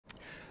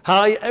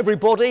Hi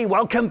everybody,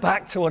 welcome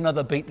back to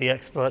another Beat the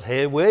Expert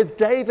here with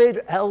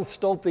David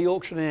Elstob, the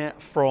auctioneer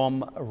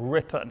from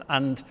Ripon.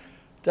 And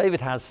David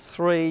has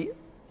three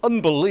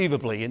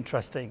unbelievably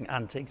interesting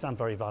antiques and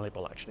very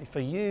valuable actually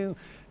for you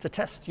to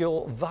test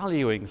your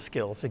valuing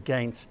skills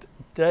against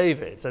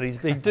David. And he's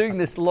been doing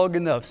this long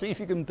enough, see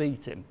if you can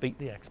beat him, beat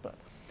the expert.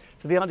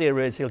 So the idea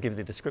is he'll give you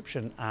the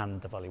description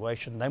and the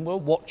valuation, then we'll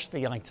watch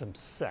the item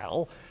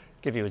sell,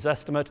 give you his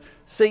estimate,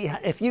 see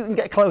if you can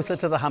get closer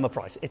to the hammer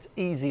price. It's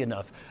easy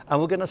enough. And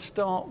we're going to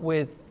start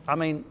with,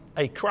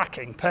 a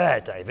cracking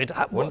pair, David.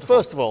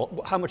 First of all,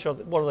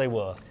 what are they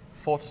worth?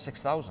 4,000 to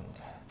 6,000.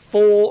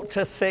 4,000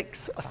 to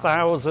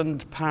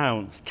 6,000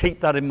 pounds.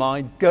 Keep that in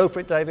mind. Go for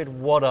it, David.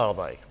 What are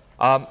they?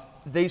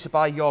 These are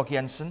by Jörg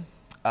Jensen,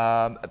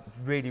 a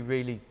really,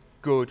 really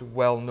good,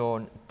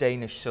 well-known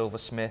Danish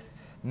silversmith,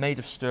 made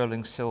of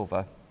sterling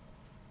silver.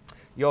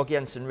 Jörg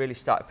Jensen really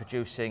started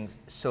producing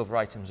silver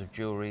items of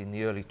jewellery in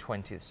the early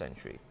 20th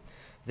century.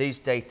 These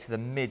date to the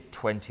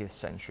mid-20th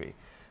century,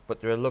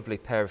 but they're a lovely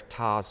pair of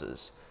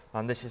tarzas,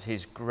 and this is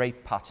his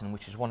grape pattern,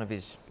 which is one of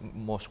his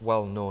most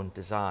well-known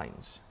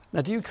designs.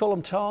 Now, do you call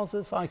them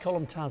tarzas? I call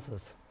them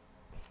tazzas.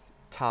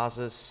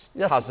 Tarzas,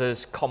 Yes.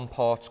 tazzas,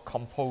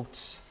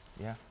 compotes,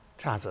 yeah.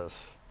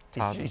 Tazzas.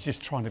 Tarzas. He's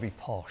just trying to be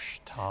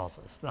posh.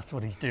 Tarzas. That's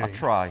what he's doing. I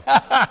try.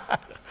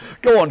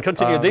 Go on,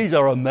 continue. These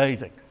are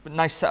amazing. But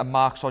nice set of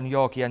marks on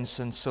Jörg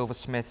Jensen,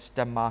 silversmiths,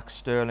 Denmark,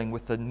 sterling,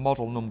 with the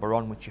model number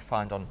on, which you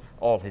find on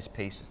all his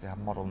pieces. They have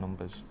model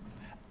numbers.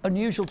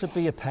 Unusual to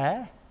be a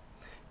pair?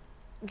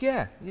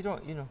 Yeah,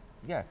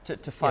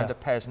 to find a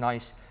pair's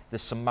nice.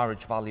 There's some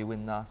marriage value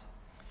in that.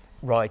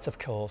 Right, of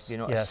course. You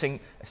know, yes.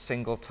 a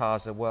single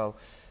tarza, well,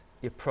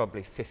 you're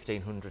probably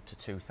 1,500 to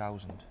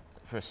 2,000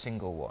 for a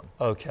single one.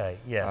 Okay,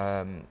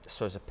 yes.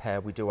 So as a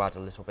pair, we do add a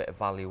little bit of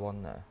value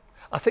on there.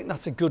 I think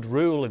that's a good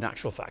rule in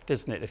actual fact,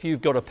 isn't it? If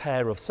you've got a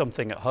pair of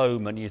something at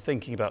home and you're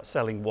thinking about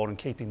selling one and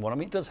keeping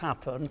one, it does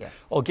happen,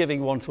 or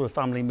giving one to a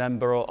family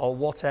member or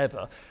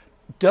whatever,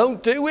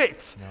 don't do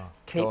it. No,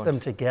 Keep them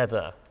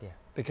together,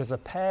 because a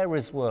pair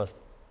is worth,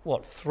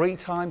 what, 3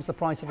 times the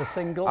price of a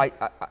single? I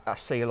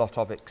see a lot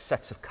of it,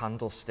 sets of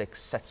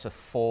candlesticks, sets of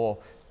 4.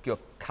 Your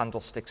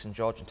candlesticks in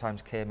Georgian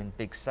times came in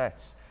big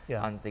sets,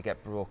 and they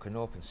get broken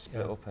up and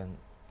split up, and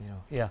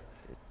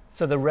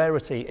So the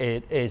rarity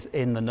is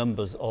in the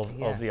numbers of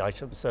the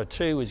items. So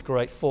 2 is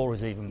great, 4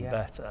 is even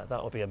better.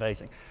 That would be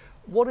amazing.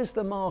 What is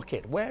the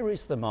market? Where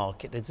is the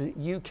market? Is it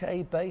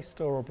UK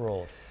based or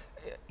abroad?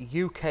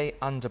 UK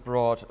and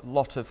abroad. A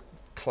lot of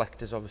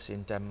collectors, obviously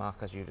in Denmark,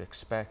 as you'd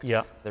expect.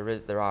 Yeah.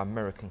 There are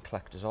American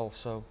collectors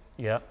also.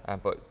 Yeah.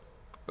 But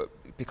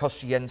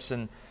because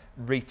Jensen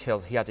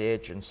retailed, he had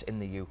agents in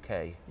the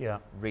UK. Yeah.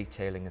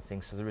 Retailing and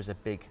things. So there's a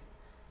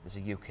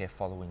UK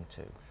following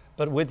too.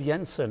 But with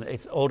Jensen,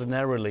 it's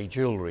ordinarily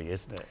jewellery,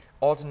 isn't it?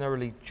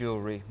 Ordinarily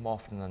jewellery, more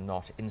often than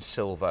not, in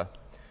silver.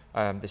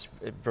 This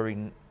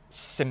very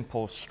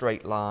simple,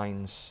 straight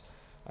lines,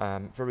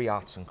 very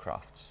arts and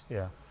crafts.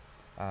 Yeah.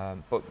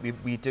 But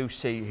we do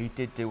see, he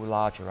did do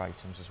larger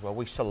items as well.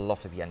 We sell a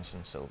lot of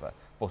Jensen silver,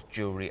 both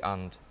jewellery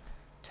and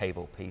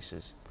table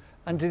pieces.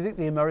 And do you think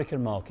the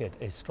American market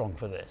is strong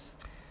for this?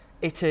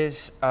 It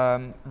is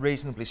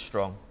reasonably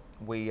strong.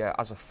 We,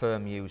 as a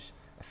firm, use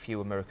a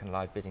few American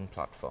live bidding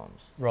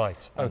platforms.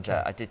 Right, okay.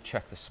 And, I did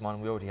check this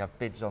morning, we already have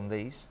bids on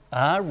these.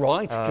 Ah,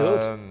 right,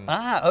 good.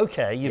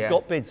 Okay, you've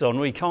got bids on.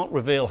 We can't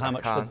reveal how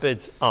much the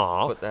bids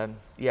are. But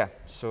yeah,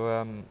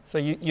 so... so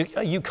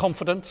are you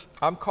confident?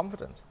 I'm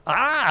confident.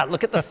 Ah,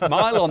 look at the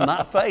smile on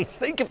that face.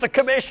 Think of the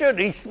commission,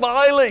 he's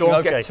smiling.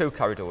 Don't get too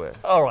carried away.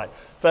 All right,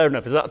 fair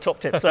enough. Is that a top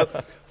tip? So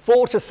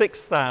 4,000 to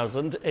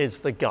 6,000 is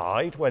the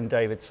guide when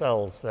David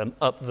sells them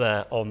up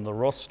there on the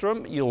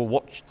rostrum. You'll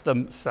watch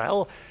them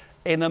sell.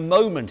 In a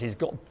moment, he's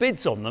got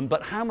bids on them,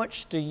 but how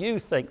much do you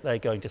think they're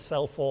going to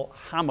sell for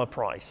hammer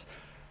price?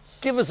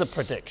 Give us a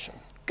prediction.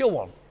 Go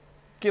on,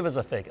 give us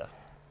a figure.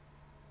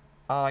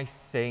 I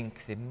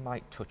think they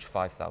might touch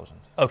 5,000.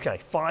 Okay,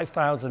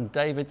 5,000.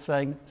 David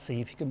saying,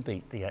 see if you can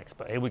beat the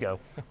expert. Here we go.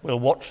 We'll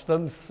watch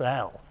them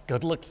sell.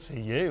 Good luck to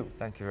you.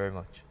 Thank you very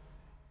much.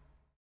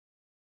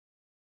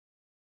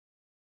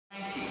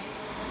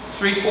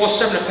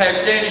 347, a pair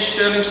of Danish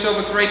sterling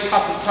silver grape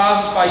pattern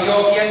tarzas by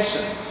Jörg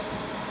Jensen.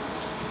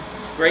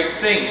 Great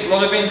things, a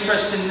lot of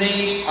interest in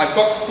these. I've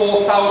got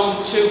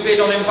 4,002 bid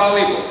on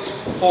invaluable.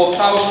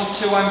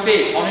 4,002 I'm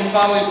bid on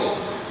invaluable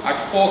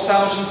at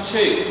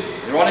 4,002.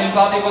 They're on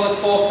invaluable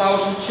at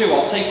 4,002.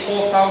 I'll take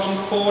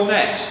 4,004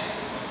 next.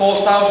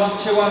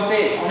 4,002 I'm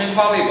bid on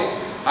invaluable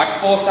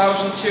at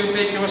 4,002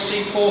 bid. Do I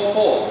see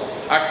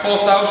 4,4? At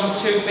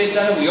 4,002 bid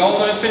then, are we all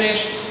done and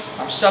finished?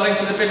 I'm selling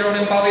to the bidder on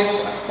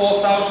invaluable at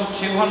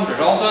 4,200.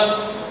 All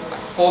done?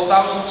 At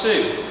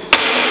 4,002.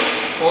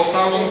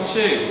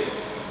 4,002.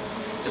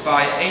 To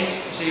buy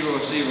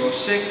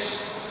 8006.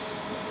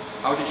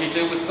 How did you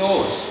do with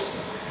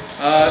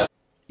those?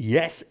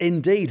 Yes,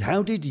 indeed.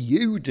 How did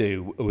you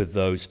do with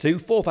those two?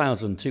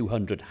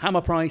 4,200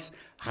 hammer price.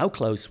 How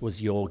close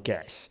was your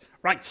guess?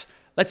 Right,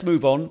 let's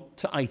move on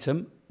to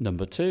item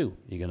number 2.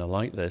 You're going to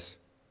like this.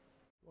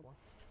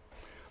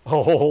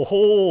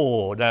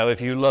 Oh, now if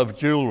you love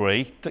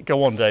jewellery,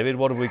 go on, David,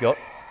 what have we got?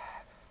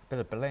 Bit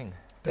of bling.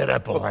 Bit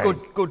of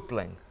bling. Good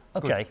bling.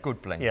 Okay.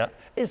 Good bling. Yeah.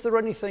 Is there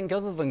anything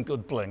other than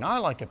good bling? I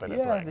like a bit of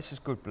bling. Yeah, this is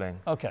good bling.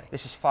 Okay.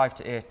 This is £5,000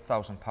 to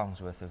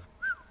 £8,000 worth of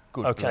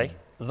good bling. Okay,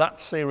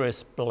 that's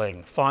serious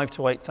bling. £5,000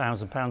 to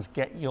 £8,000.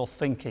 Get your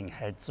thinking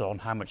heads on.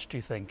 How much do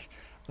you think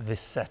this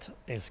set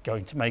is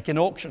going to make in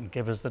auction?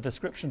 Give us the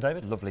description,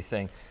 David. Lovely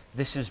thing.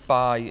 This is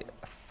by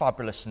a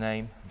fabulous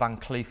name, Van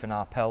Cleef and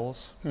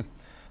Arpels.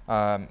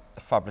 A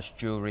fabulous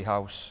jewellery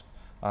house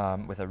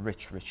with a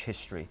rich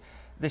history.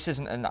 This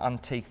isn't an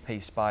antique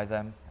piece by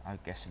them. I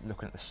guess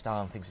looking at the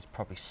style and things, it's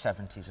probably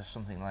 70s or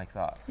something like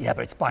that. Yeah,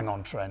 but it's bang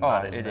on trend, Oh,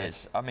 that, isn't it? It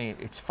is. I mean,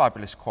 it's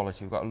fabulous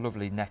quality. We've got a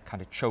lovely neck,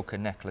 kind of choker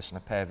necklace and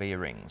a pair of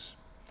earrings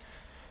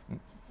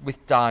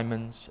with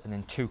diamonds and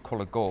in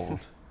 2-colour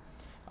gold.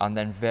 And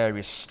then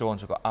various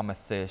stones. We've got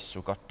amethysts,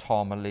 we've got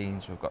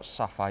tourmalines, we've got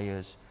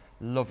sapphires.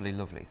 Lovely,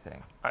 lovely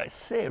thing. It's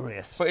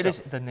serious. But it is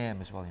the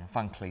name as well, you know,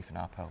 Van Cleef and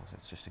Arpels.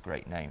 It's just a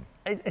great name.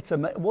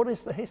 What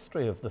is the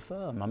history of the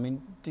firm? I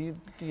mean, do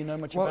you know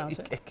much about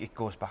it? It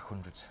goes back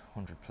 100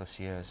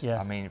 plus years.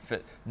 Yes. I mean,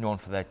 known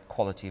for their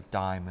quality of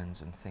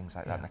diamonds and things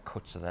like that, and the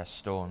cuts of their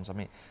stones. I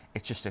mean,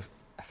 it's just a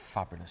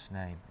fabulous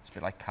name. It's a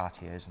bit like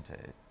Cartier, isn't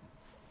it?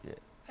 Yeah.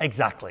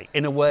 Exactly.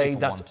 In a way,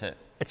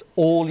 it's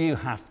all you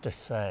have to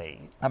say.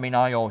 I mean,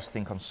 I always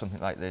think on something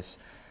like this,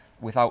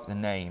 without the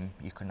name,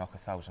 you can knock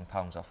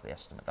 £1,000 off the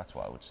estimate. That's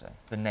what I would say.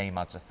 The name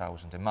adds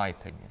 1,000, in my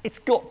opinion. It's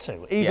got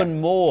to, even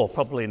more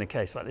probably in a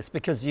case like this,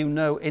 because you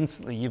know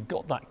instantly you've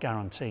got that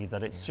guarantee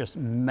that it's just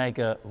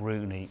mega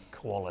Rooney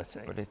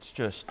quality. But it's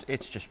just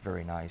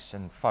very nice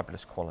and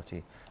fabulous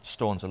quality.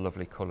 Stones are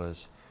lovely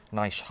colours,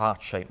 nice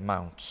heart-shaped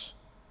mounts.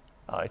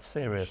 Oh, it's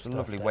serious It's a stuff,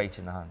 lovely Dave. weight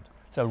in the hand.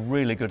 It's a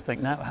really good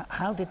thing. Now,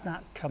 how did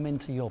that come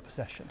into your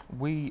possession?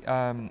 We,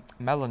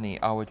 Melanie,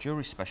 our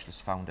jewellery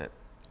specialist, found it.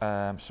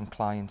 Some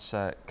clients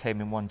came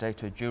in one day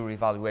to a jewellery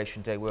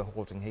evaluation day we're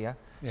holding here,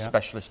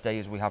 specialist day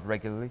as we have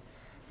regularly.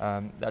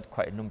 They had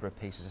quite a number of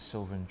pieces of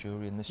silver and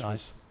jewellery, and this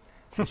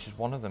is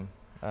one of them.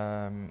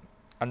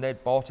 And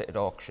they'd bought it at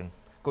auction.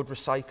 Good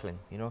recycling,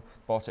 you know,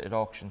 bought it at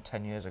auction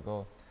 10 years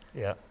ago.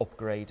 Yeah.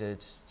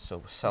 Upgraded,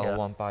 so sell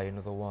one, buy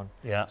another one.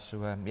 Yeah.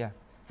 So,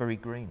 very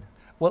green.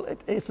 Well,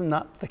 isn't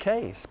that the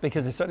case?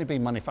 Because it's only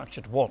been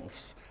manufactured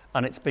once.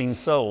 And it's been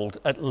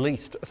sold at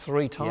least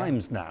 3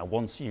 times now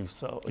once you've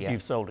sold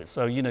it.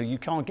 So, you know, you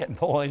can't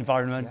get more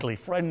environmentally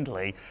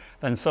friendly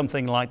than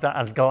something like that.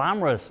 As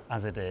glamorous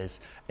as it is,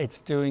 it's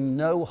doing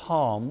no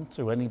harm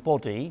to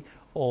anybody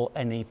or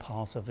any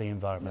part of the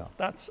environment. No.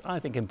 That's, I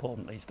think,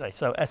 important these days.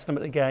 So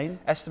estimate again?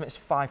 Estimate's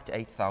 5,000 to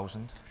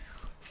 8,000.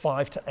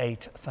 £5,000 to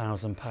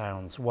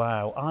 £8,000.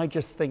 Wow. I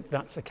just think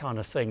that's the kind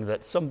of thing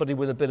that somebody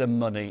with a bit of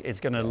money is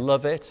going to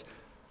love it,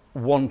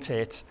 want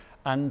it,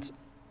 and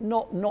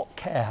not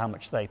care how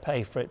much they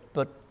pay for it,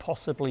 but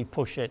possibly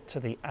push it to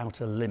the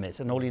outer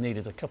limit. And all you need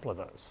is a couple of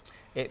those.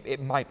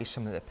 It might be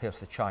something that appeals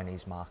to the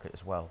Chinese market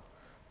as well.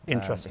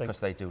 Interesting. Because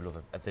they do love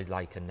it. They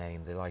like a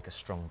name. They like a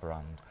strong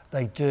brand.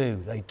 They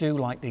do. They do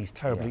like these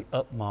terribly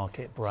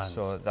upmarket brands.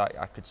 So that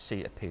I could see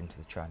it appealing to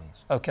the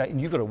Chinese. Okay,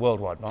 and you've got a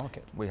worldwide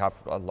market. We have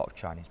a lot of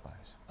Chinese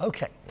buyers.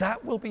 Okay,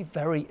 that will be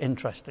very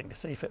interesting to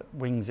see if it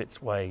wings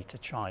its way to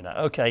China.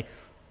 Okay.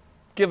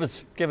 Give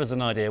us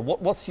an idea.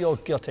 What's your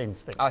gut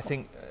instinct? I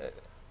think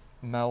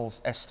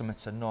Mel's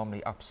estimates are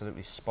normally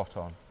absolutely spot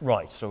on.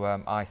 Right. So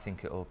I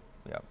think it'll,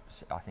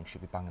 I think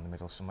she'll be bang in the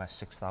middle somewhere,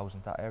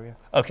 6,000, that area.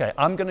 Okay,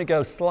 I'm going to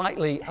go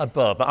slightly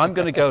above. I'm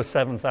going to go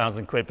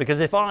 7,000 quid, because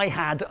if I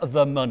had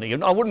the money,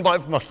 and I wouldn't buy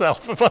it for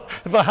myself,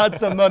 if I had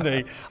the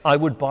money, I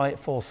would buy it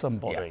for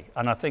somebody. Yeah.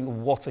 And I think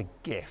what a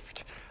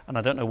gift. And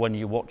I don't know when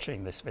you're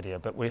watching this video,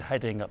 but we're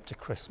heading up to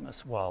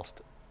Christmas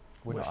whilst...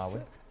 We're not, are we?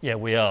 Yeah,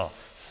 we are.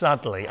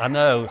 Sadly, I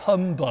know,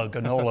 humbug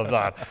and all of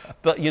that.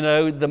 But, you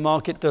know, the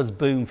market does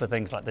boom for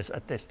things like this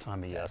at this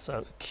time of year.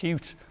 So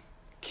cute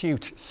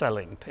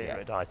selling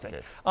period, I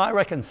think. I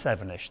reckon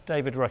 7-ish.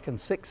 David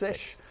reckons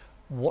 6-ish.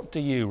 What do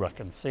you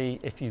reckon?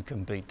 See if you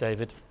can beat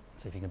David.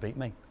 See if you can beat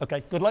me.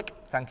 Okay, good luck.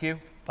 Thank you.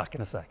 Back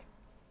in a sec.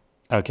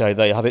 Okay,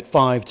 there you have it,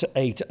 £5,000 to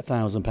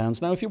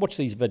 £8,000. Now, if you watch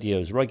these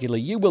videos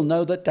regularly, you will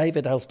know that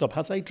David Elstob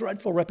has a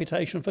dreadful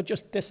reputation for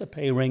just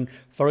disappearing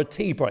for a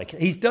tea break.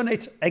 He's done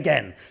it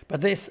again.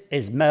 But this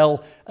is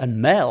Mel,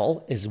 and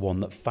Mel is one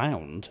that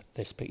found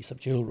this piece of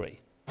jewellery.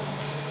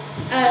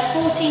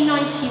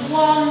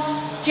 1491,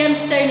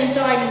 gemstone and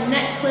diamond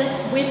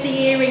necklace with the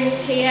earrings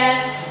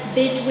here.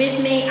 Bid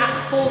with me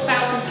at £4,000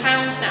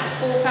 now.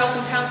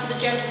 £4,000 for the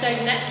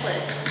gemstone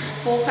necklace.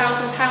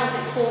 £4,000,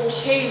 it's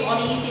 4,200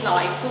 on Easy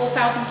Live,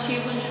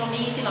 4,200 on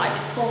Easy Live,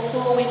 it's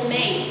 4,400 with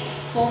me,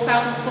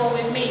 4,400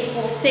 with me,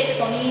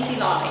 4,600 on Easy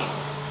Live,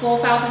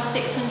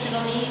 4,600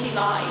 on Easy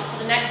Live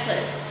for the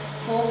necklace,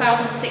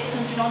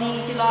 4,600 on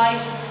Easy Live,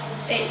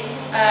 it's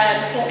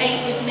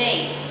 4,800 with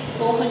me,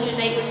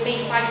 408 with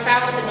me,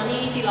 5,000 on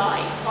Easy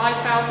Live,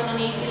 5,000 on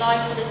Easy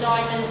Live for the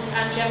diamond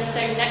and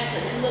gemstone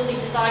necklace,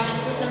 lovely designers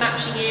with the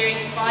matching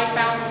earrings, £5,000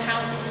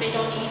 is bid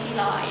on Easy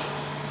Live.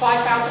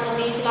 5,000 on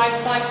Easy Live,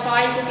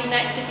 5,500 will be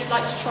next if you'd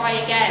like to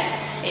try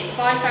again. It's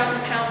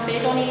 £5,000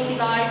 bid on Easy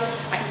Live.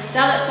 I can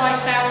sell at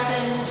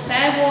 5,000.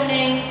 Fair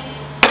warning.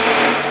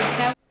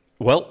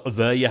 Well,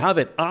 there you have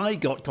it. I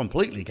got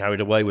completely carried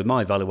away with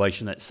my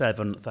valuation at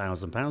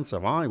 £7,000,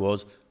 so I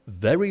was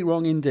very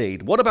wrong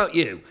indeed. What about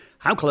you?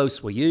 How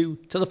close were you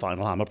to the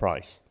final hammer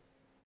price?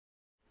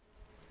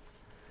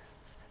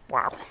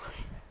 Wow.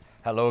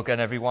 Hello again,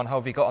 everyone. How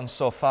have you got on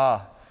so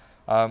far?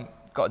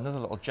 Got another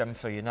little gem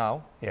for you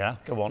now. Yeah,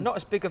 go on. Not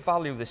as big a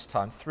value this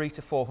time, £300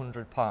 to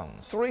 £400.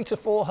 £300 to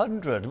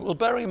 £400. Well,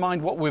 bear in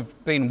mind what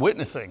we've been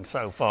witnessing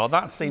so far.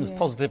 That seems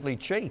positively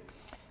cheap.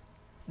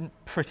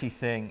 Pretty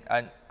thing,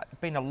 and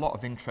been a lot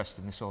of interest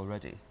in this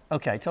already.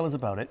 Okay, tell us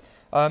about it.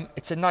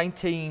 It's a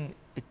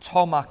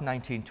Tarmac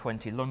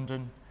 1920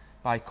 London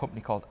by a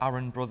company called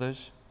Aaron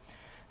Brothers.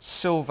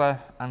 Silver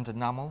and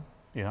enamel.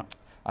 Yeah.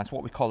 And it's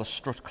what we call a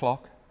strut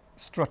clock.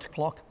 Strut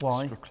clock,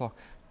 why? Strut clock,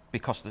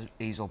 because the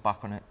easel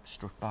back on it,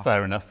 strut back.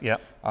 Fair enough, yeah.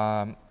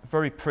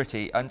 Very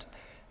pretty, and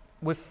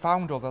we've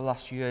found over the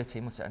last year,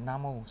 18 months, that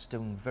enamel's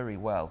doing very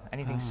well.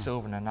 Anything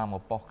silver and enamel,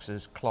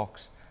 boxes,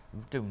 clocks,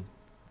 doing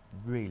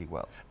really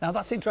well. Now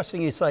that's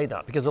interesting you say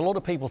that, because a lot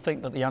of people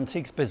think that the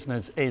antiques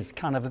business is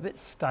kind of a bit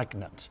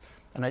stagnant.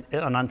 And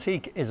an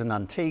antique is an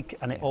antique,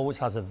 and it always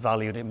has a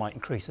value, and it might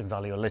increase in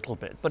value a little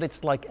bit. But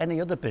it's like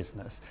any other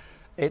business.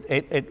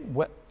 It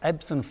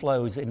ebbs and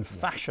flows in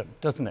fashion,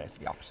 doesn't it?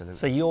 Yeah, absolutely.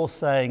 So you're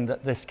saying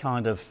that this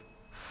kind of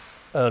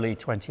early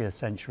 20th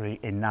century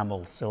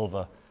enamel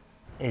silver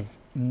is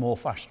more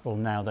fashionable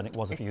now than it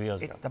was a few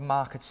years ago? The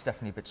market's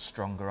definitely a bit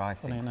stronger, I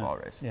think,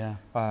 for it. Yeah.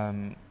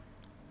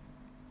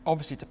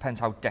 Obviously, it depends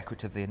how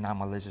decorative the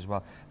enamel is as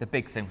well. The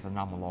big thing with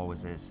enamel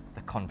always is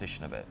the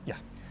condition of it. Yeah.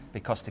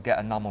 Because to get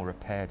enamel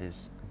repaired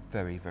is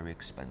very, very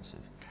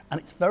expensive. And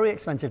it's very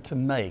expensive to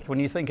make when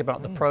you think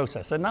about the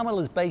process. Enamel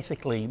is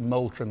basically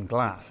molten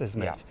glass,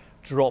 isn't it?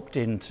 Dropped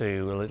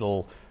into a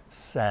little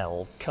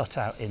cell, cut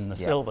out in the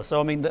silver.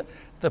 So, I mean,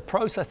 the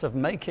process of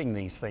making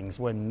these things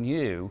when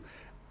new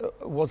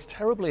was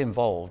terribly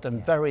involved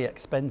and very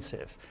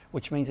expensive,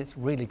 which means it's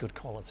really good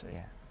quality.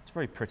 Yeah, it's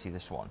very pretty,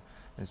 this one.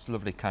 It's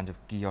lovely kind of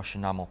guilloche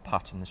enamel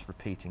pattern, this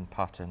repeating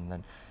pattern,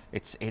 and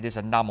it is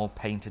enamel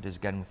painted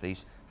again with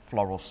these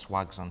floral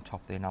swags on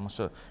top of the enamel,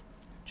 so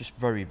just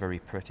very, very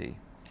pretty.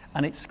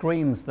 And it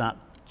screams that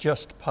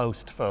just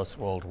post First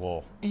World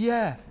War.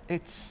 Yeah,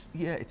 it's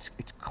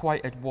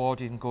quite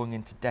Edwardian going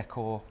into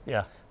decor.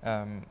 Yeah.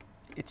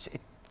 It's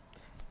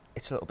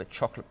a little bit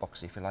chocolate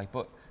boxy, if you like,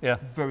 but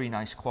very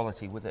nice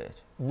quality with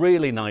it.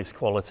 Really nice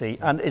quality.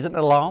 And is it an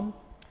alarm?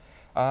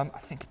 I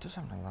think it does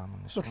have an alarm on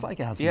this one. Looks like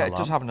it has an alarm. Yeah, it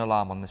does have an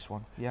alarm on this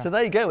one. Yeah. So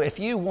there you go. If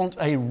you want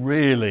a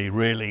really,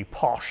 really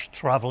posh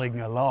travelling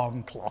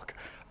alarm clock,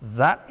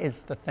 that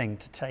is the thing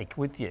to take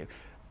with you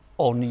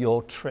on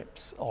your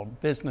trips, on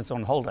business,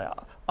 on holiday.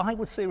 I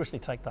would seriously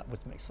take that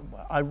with me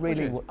somewhere. I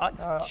really would.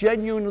 I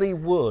genuinely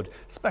would.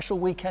 Special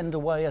weekend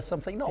away or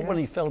something. Not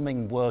really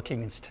filming,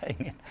 working and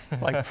staying in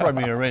like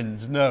Premier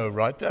Inns. No,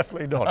 right?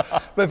 Definitely not.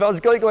 But if I was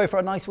going away for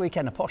a nice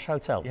weekend, a posh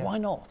hotel, why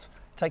not?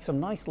 Take some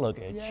nice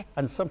luggage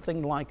and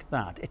something like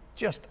that. It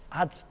just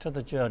adds to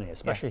the journey,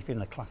 especially if you're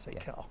in a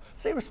classic car.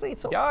 Seriously,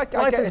 it's all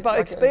life is about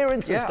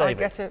experiences,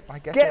 David. I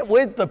get it. Get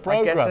with the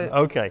program.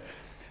 Okay.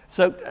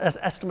 So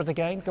estimate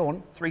again. Go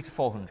on. £300 to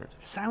 £400.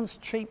 Sounds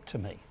cheap to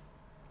me.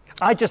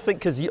 I just think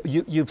because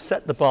you've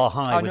set the bar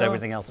high with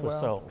everything else we've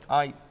sold.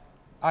 I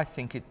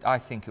think it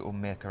will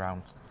make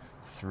around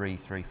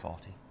 £340.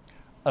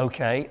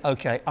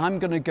 Okay. I'm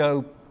going to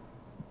go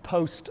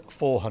post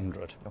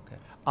 400. Okay.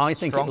 I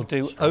think it'll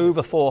do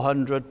over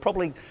 400.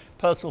 Probably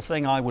personal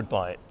thing, I would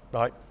buy it,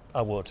 right?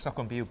 I would. It's not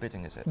going to be you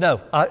bidding, is it?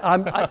 No,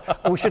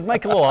 we should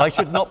make a law. I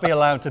should not be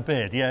allowed to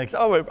bid. Yeah.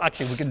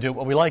 Actually, we can do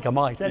what we like. I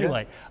might.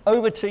 Anyway,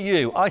 over to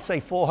you. I say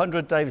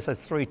 400. David says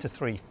 3 to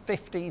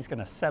 350. He's going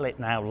to sell it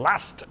now.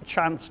 Last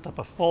chance to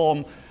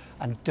perform.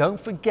 And don't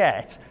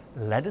forget,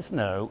 let us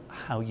know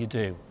how you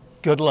do.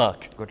 Good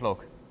luck. Good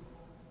luck.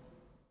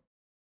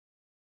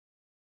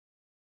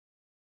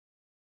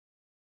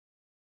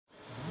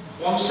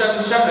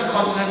 £177, a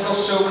Continental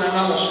silver and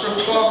enamel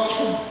strip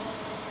clock.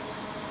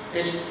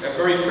 It's a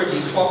very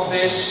pretty clock,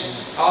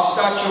 this. I'll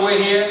start your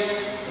way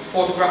here. I'll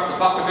photograph the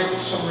back of it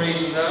for some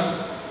reason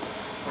though,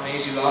 on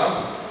Easy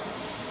Live.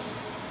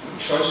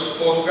 Choice of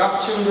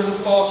photograph,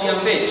 240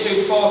 on bid,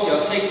 240,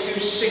 I'll take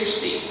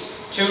 260.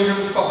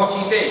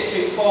 240 bid,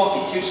 240,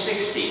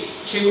 260,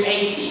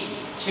 280,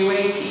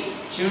 280,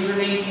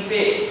 280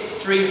 bid,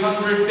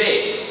 300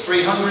 bid,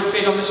 300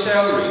 bid on the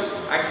sale route,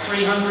 at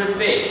 300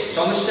 bid, it's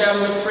on the sale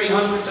with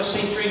 300 to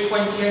see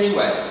 320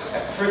 anywhere,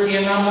 a pretty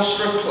enamel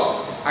strip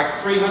clock,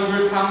 at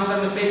 £300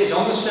 and the bid is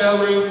on the sale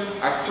route,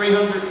 at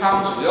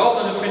 £300, we all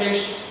done and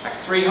finished, at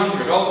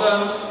 300, all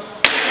done,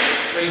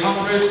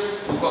 300,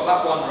 we've got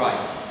that one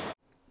right.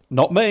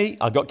 Not me,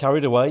 I got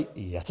carried away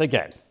yet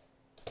again.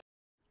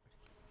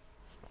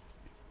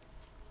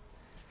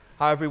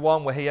 Hi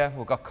everyone, we're here.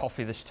 We've got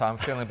coffee this time,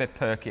 feeling a bit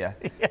perkier.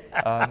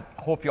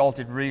 Hope you all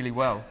did really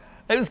well.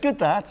 It was good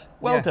that.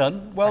 Well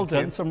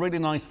done. Some really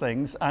nice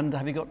things. And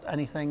have you got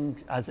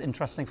anything as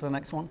interesting for the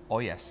next one? Oh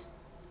yes.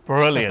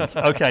 Brilliant.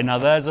 Okay, now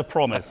there's a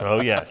promise.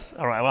 Oh, yes.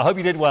 All right, well, I hope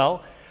you did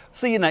well.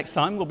 See you next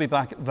time. We'll be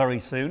back very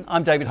soon.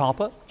 I'm David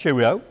Harper.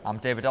 Cheerio. I'm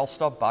David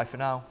Elstob. Bye for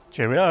now.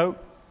 Cheerio.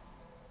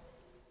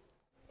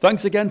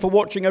 Thanks again for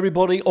watching,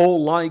 everybody.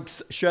 All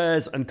likes,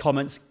 shares and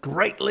comments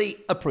greatly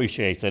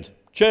appreciated.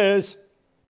 Cheers.